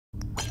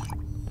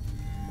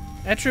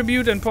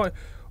Attribute and point.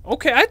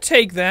 Okay, I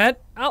take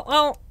that.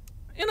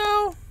 You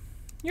know,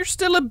 you're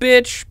still a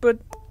bitch, but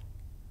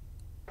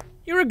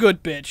you're a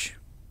good bitch.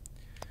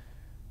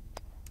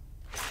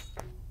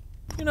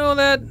 You know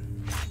that?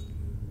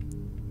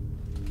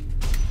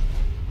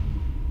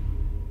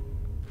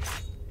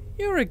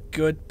 You're a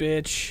good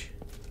bitch.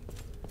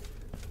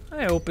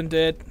 I opened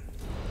it.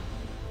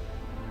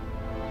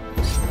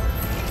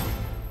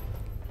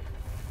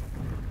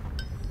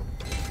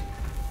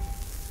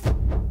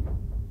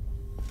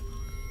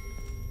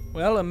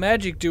 Well, a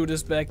magic dude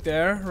is back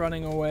there,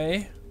 running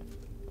away.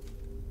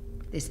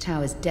 This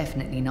tower's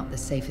definitely not the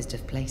safest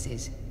of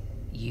places.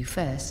 You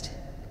first.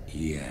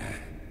 Yeah.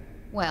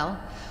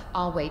 Well,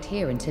 I'll wait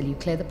here until you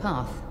clear the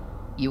path.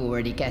 You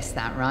already guessed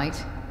that, right?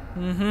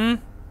 Mm-hmm.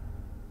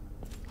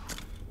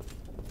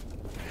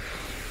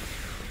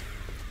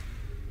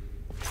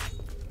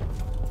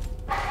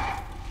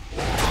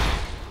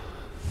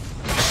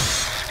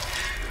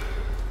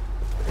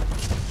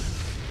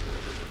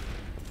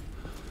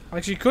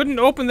 Like, she couldn't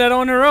open that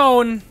on her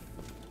own.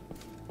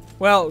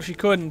 Well, she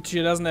couldn't.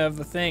 She doesn't have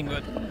the thing,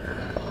 but...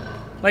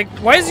 Like,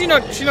 why is she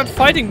not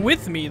fighting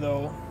with me,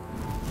 though?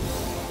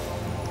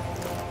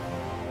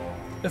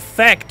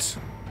 Effect.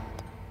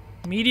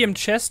 Medium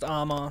chest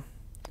armor.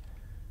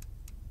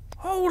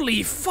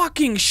 Holy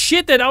fucking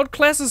shit, that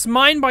outclasses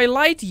mine by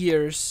light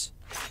years.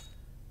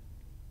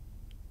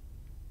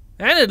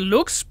 And it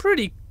looks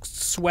pretty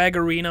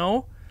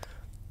swaggerino.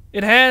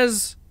 It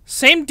has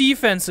same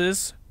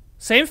defenses,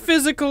 same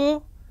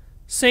physical,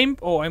 same...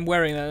 Oh, I'm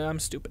wearing that. I'm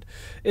stupid.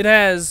 It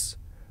has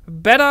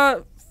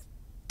better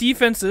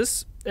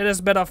defenses. It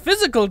has better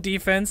physical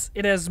defense.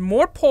 It has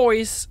more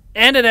poise.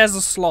 And it has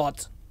a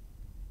slot.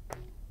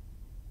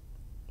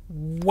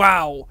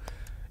 Wow.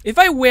 If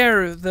I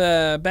wear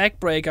the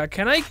backbreaker,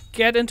 can I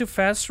get into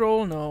fast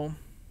roll? No.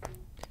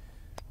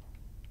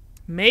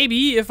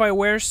 Maybe if I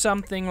wear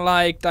something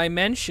like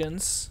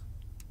Dimensions.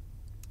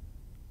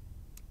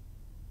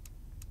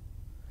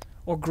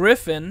 Or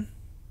Griffin.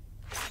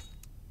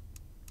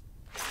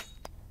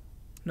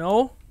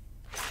 No?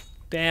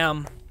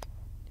 Damn.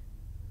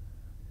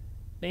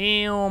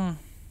 Damn.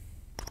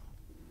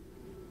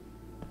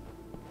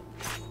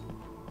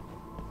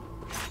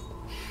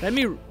 Let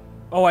me...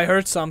 Oh, I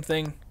heard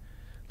something.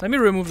 Let me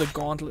remove the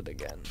gauntlet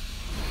again.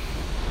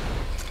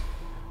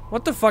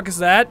 What the fuck is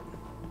that?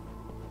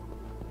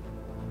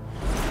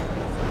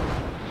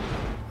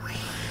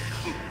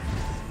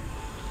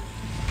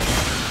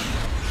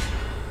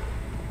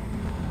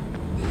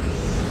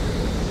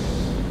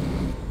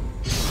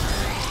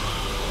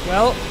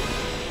 Well,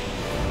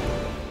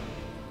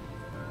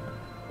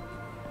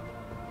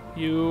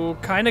 you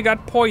kinda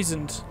got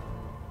poisoned.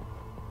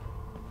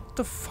 What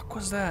the fuck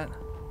was that?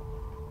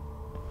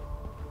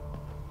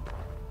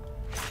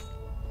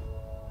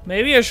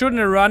 Maybe I shouldn't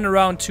have run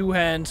around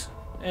two-hand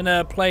in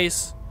a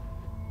place.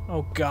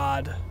 Oh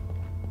god.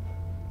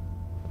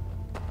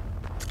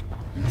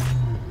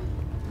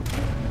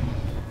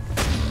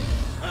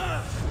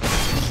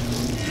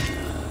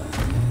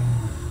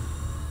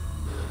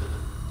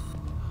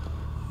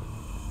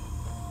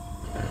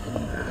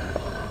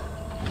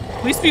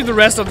 Please be the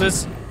rest of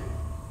this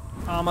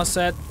armor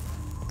set.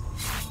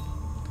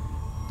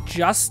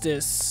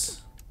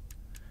 Justice.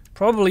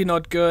 Probably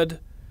not good.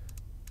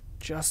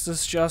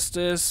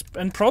 Justice.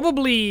 And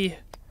probably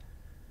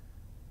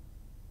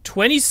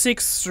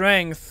 26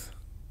 strength.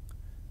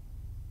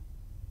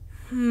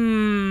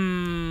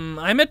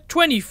 I'm at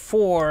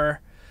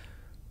 24.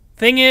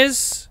 Thing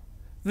is,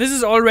 this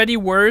is already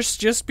worse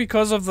just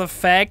because of the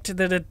fact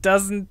that it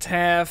doesn't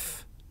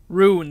have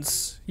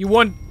runes. You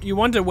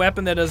want a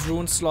weapon that has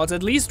rune slots,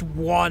 at least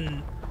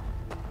one.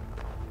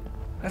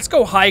 Let's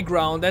go high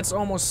ground, that's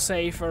almost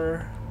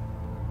safer.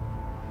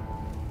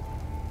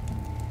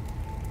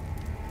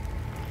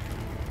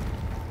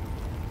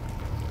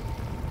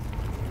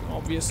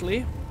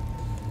 Obviously.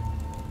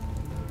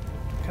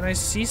 Can I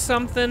see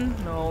something?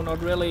 No,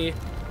 not really.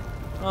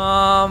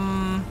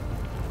 I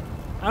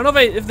don't know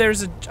if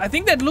there's a... I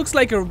think that looks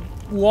like a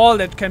wall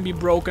that can be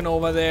broken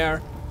over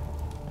there.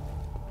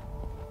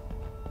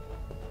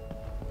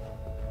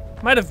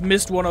 Might have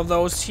missed one of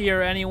those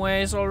here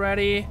anyways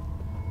already.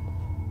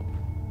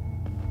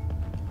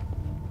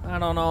 I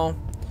don't know.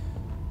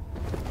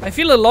 I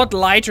feel a lot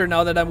lighter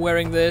now that I'm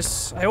wearing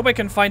this. I hope I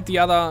can find the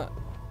other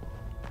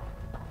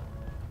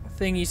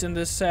thingies in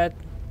this set.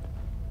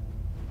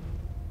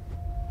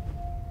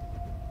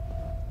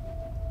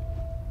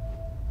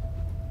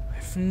 I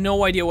have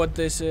no idea what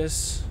this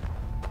is.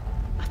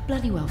 I've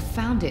bloody well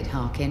found it,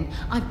 Harken.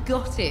 I've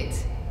got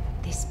it.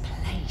 This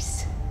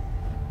place.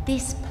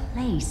 This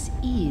place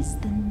is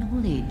the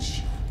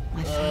knowledge.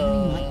 My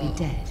family might be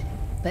dead,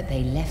 but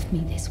they left me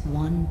this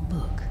one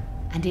book.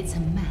 And it's a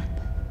map.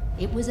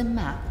 It was a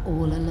map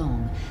all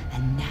along,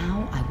 and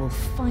now I will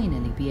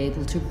finally be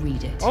able to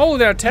read it. Oh,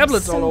 there are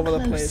tablets I'm so all over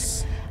close. the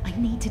place. I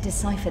need to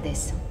decipher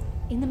this.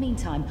 In the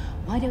meantime,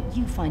 why don't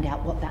you find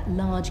out what that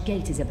large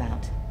gate is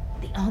about?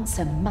 The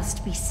answer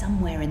must be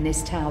somewhere in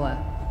this tower.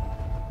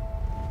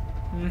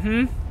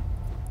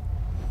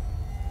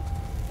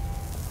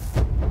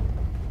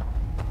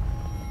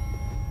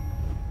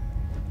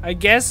 I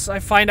guess I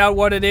find out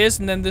what it is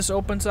and then this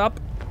opens up.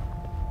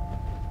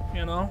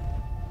 You know?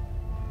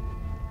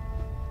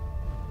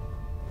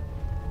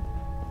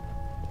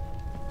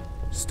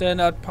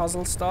 Standard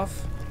puzzle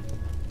stuff.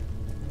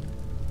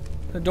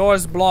 The door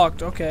is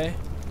blocked, okay.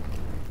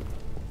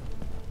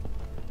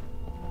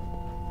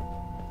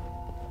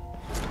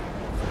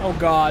 Oh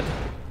god.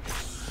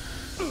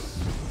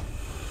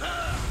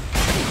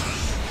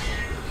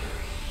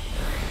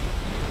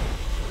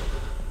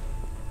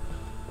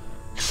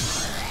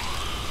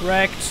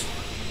 Wrecked.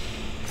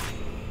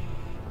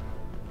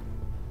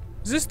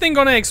 Is this thing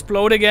gonna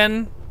explode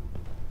again?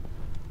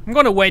 I'm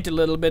gonna wait a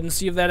little bit and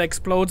see if that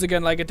explodes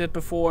again like it did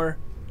before.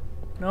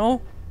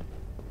 No?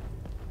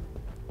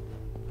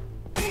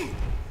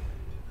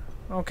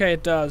 Okay,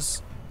 it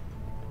does.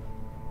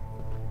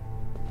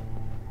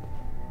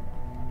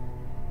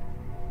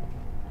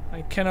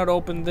 I cannot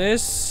open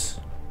this.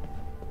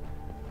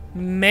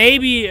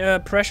 Maybe a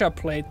pressure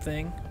plate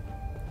thing.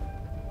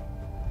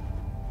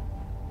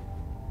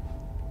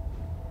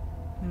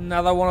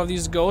 Another one of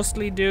these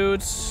ghostly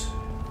dudes.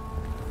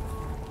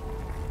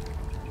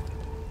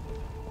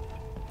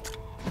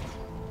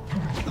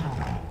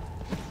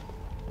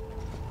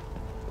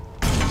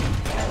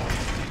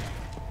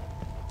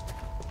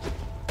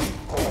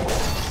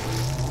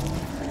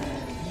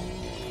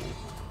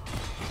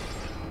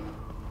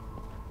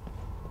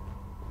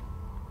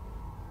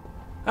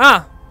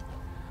 Ah!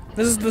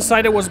 This is the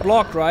side that was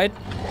blocked, right?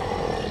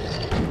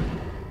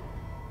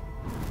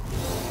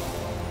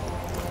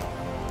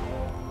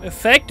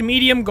 Effect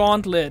medium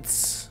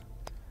gauntlets.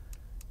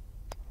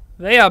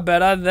 They are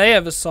better. They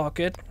have a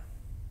socket.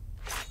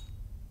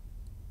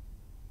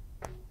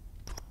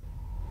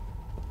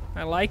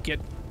 I like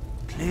it.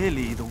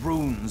 Clearly, the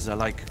runes are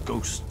like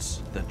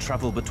ghosts that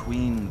travel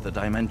between the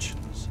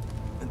dimensions.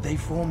 They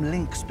form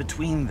links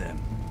between them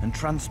and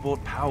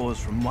transport powers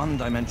from one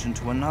dimension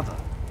to another.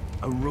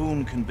 A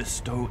rune can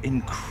bestow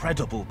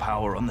incredible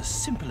power on the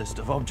simplest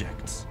of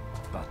objects.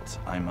 But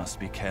I must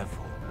be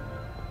careful.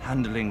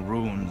 Handling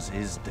runes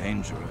is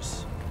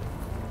dangerous.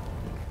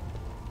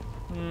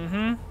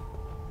 Mm-hmm.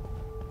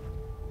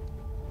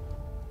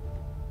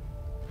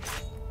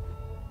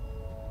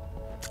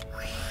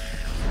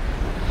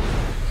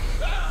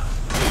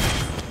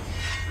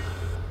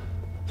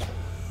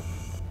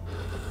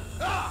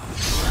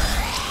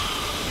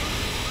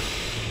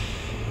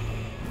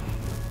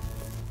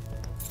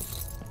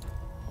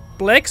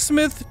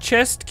 Blacksmith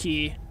chest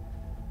key.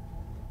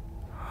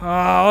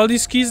 All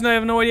these keys and I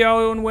have no idea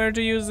how and where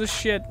to use this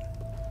shit.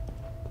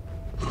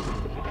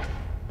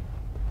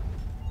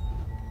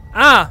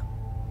 Ah!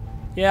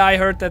 Yeah, I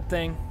heard that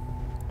thing.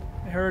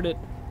 I heard it.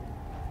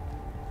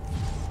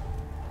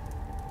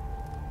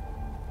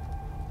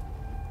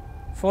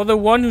 For the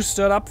one who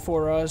stood up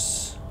for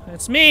us.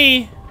 It's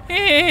me!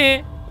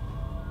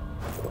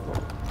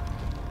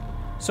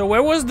 So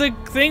where was the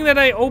thing that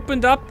I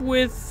opened up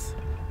with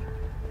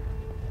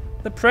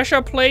the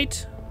pressure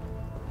plate?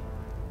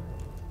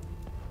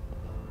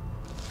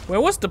 Where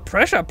was the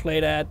pressure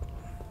plate at?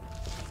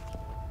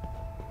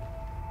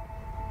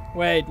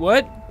 Wait,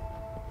 what?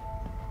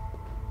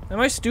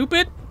 Am I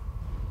stupid?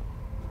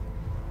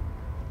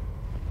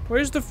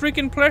 Where's the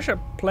freaking pressure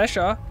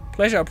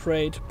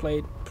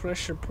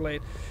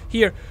plate?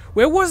 Here.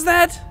 Where was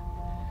that?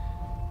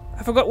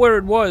 I forgot where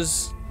it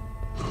was.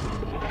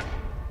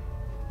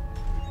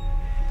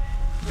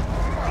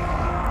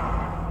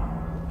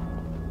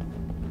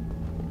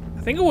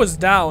 I think it was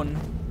down.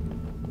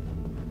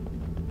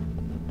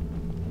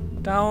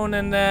 Down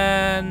and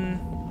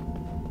then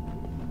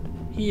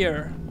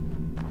here.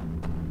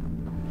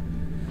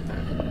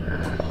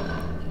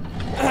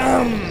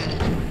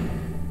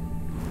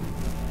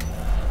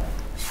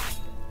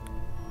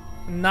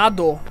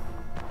 Nado.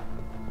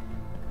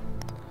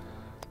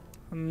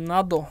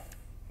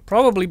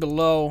 Probably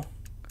below.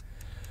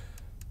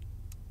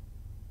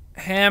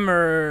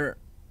 Hammer.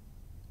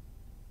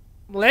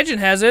 Legend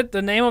has it,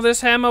 the name of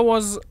this hammer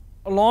was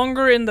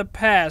longer in the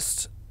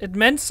past. It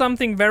meant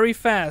something very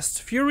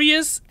fast,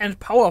 furious and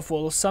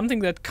powerful, something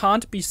that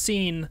can't be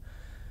seen.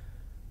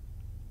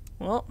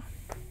 Well.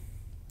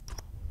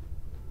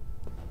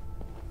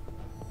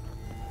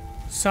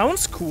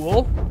 Sounds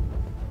cool.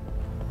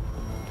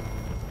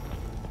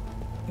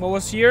 What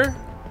was here?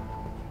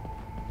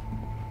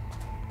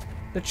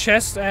 The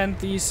chest and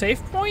the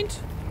save point?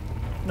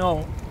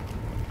 No.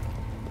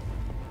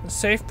 The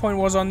save point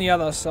was on the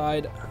other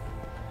side.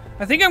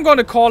 I think I'm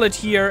gonna call it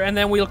here and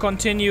then we'll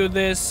continue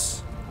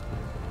this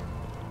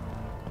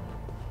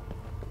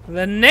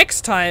the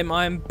next time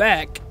I'm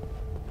back.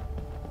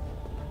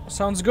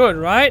 Sounds good,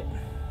 right?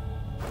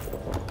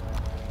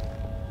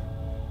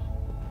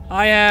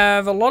 I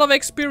have a lot of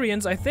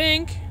experience, I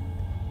think.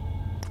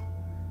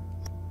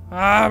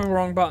 Ah,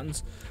 wrong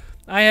buttons.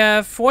 I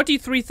have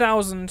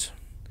 43,000.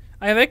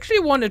 I have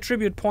actually one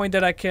attribute point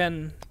that I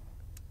can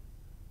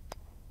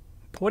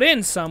put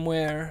in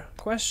somewhere.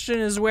 Question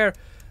is where.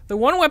 The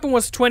one weapon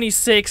was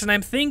 26, and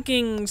I'm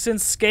thinking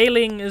since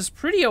scaling is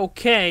pretty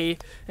okay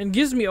and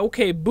gives me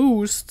okay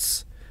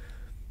boosts,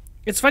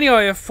 It's funny how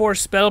I have 4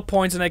 spell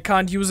points and I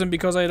can't use them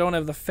because I don't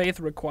have the faith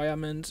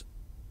requirement.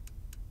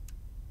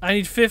 I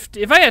need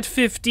 50. If I had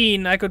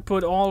 15, I could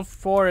put all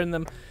 4 in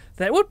them.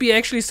 That would be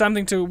actually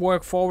something to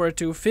work forward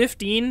to.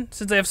 15,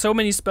 since I have so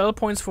many spell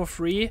points for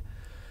free.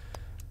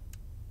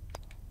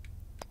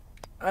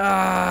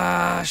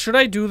 Should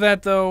I do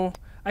that though?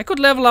 I could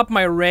level up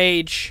my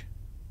rage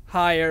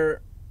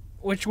higher,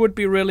 which would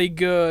be really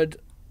good.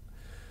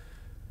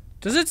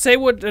 Does it say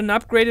what an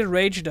upgraded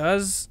rage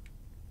does?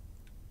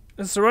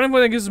 The surrounding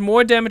weapon gives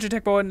more damage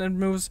attack power and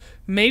moves.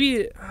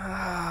 Maybe.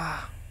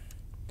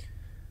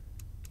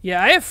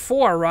 Yeah, I have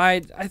 4,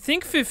 right? I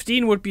think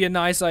 15 would be a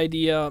nice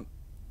idea.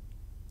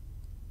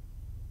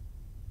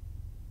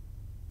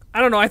 I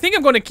don't know. I think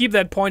I'm going to keep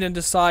that point and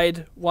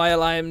decide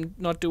while I'm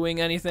not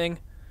doing anything.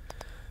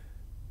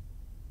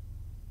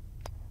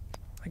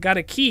 I got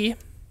a key.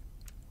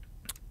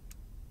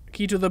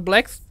 Key to the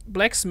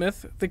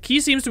blacksmith. The key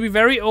seems to be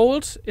very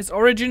old. Its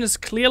origin is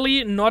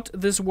clearly not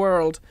this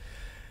world.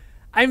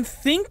 I'm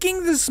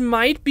thinking this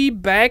might be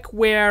back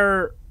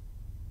where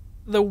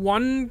the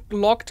one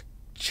locked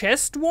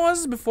chest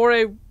was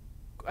before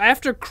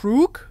after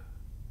Krug?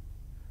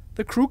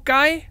 The Krug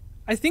guy?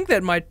 I think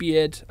that might be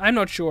it. I'm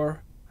not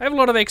sure. I have a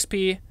lot of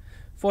XP.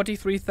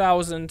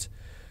 43,000.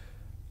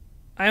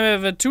 I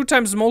have a 2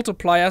 times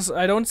multiplier, so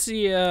I don't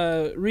see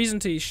a reason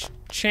to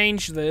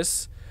change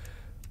this.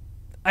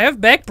 I have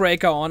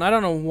Backbreaker on. I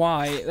don't know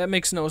why. That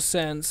makes no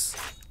sense.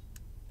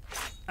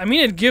 I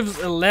mean, it gives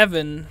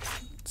 11.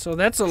 So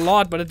that's a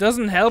lot, but it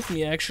doesn't help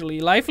me,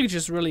 actually. Life Leech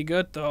is really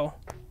good, though.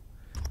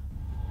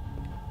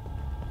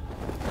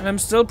 And I'm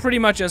still pretty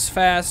much as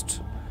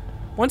fast.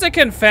 Once I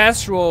can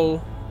fast roll,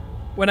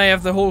 when I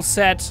have the whole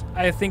set,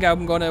 I think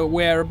I'm gonna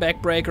wear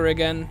Backbreaker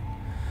again.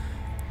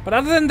 But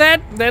other than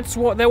that, that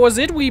was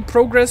it. We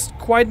progressed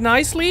quite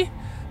nicely.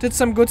 Did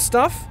some good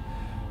stuff.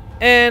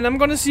 And I'm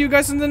gonna see you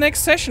guys in the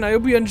next session. I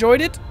hope you enjoyed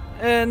it.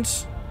 And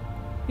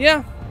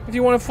yeah, if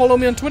you want to follow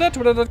me on Twitter,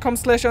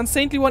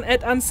 twitter.com/unsaintly1,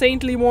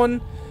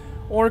 @unsaintly1,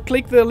 or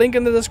click the link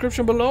in the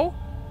description below.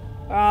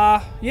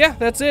 Yeah,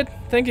 that's it.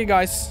 Thank you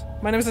guys.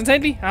 My name is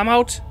Unsaintly. I'm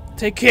out.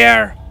 Take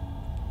care.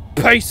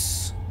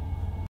 Peace.